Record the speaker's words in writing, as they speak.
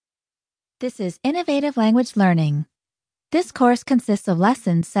This is Innovative Language Learning. This course consists of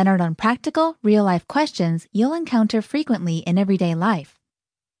lessons centered on practical, real-life questions you'll encounter frequently in everyday life.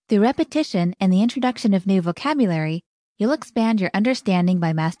 Through repetition and the introduction of new vocabulary, you'll expand your understanding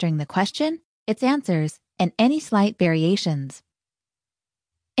by mastering the question, its answers, and any slight variations.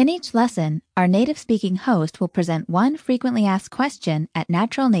 In each lesson, our native-speaking host will present one frequently asked question at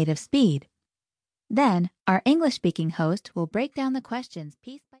natural native speed. Then, our English-speaking host will break down the questions piece by piece.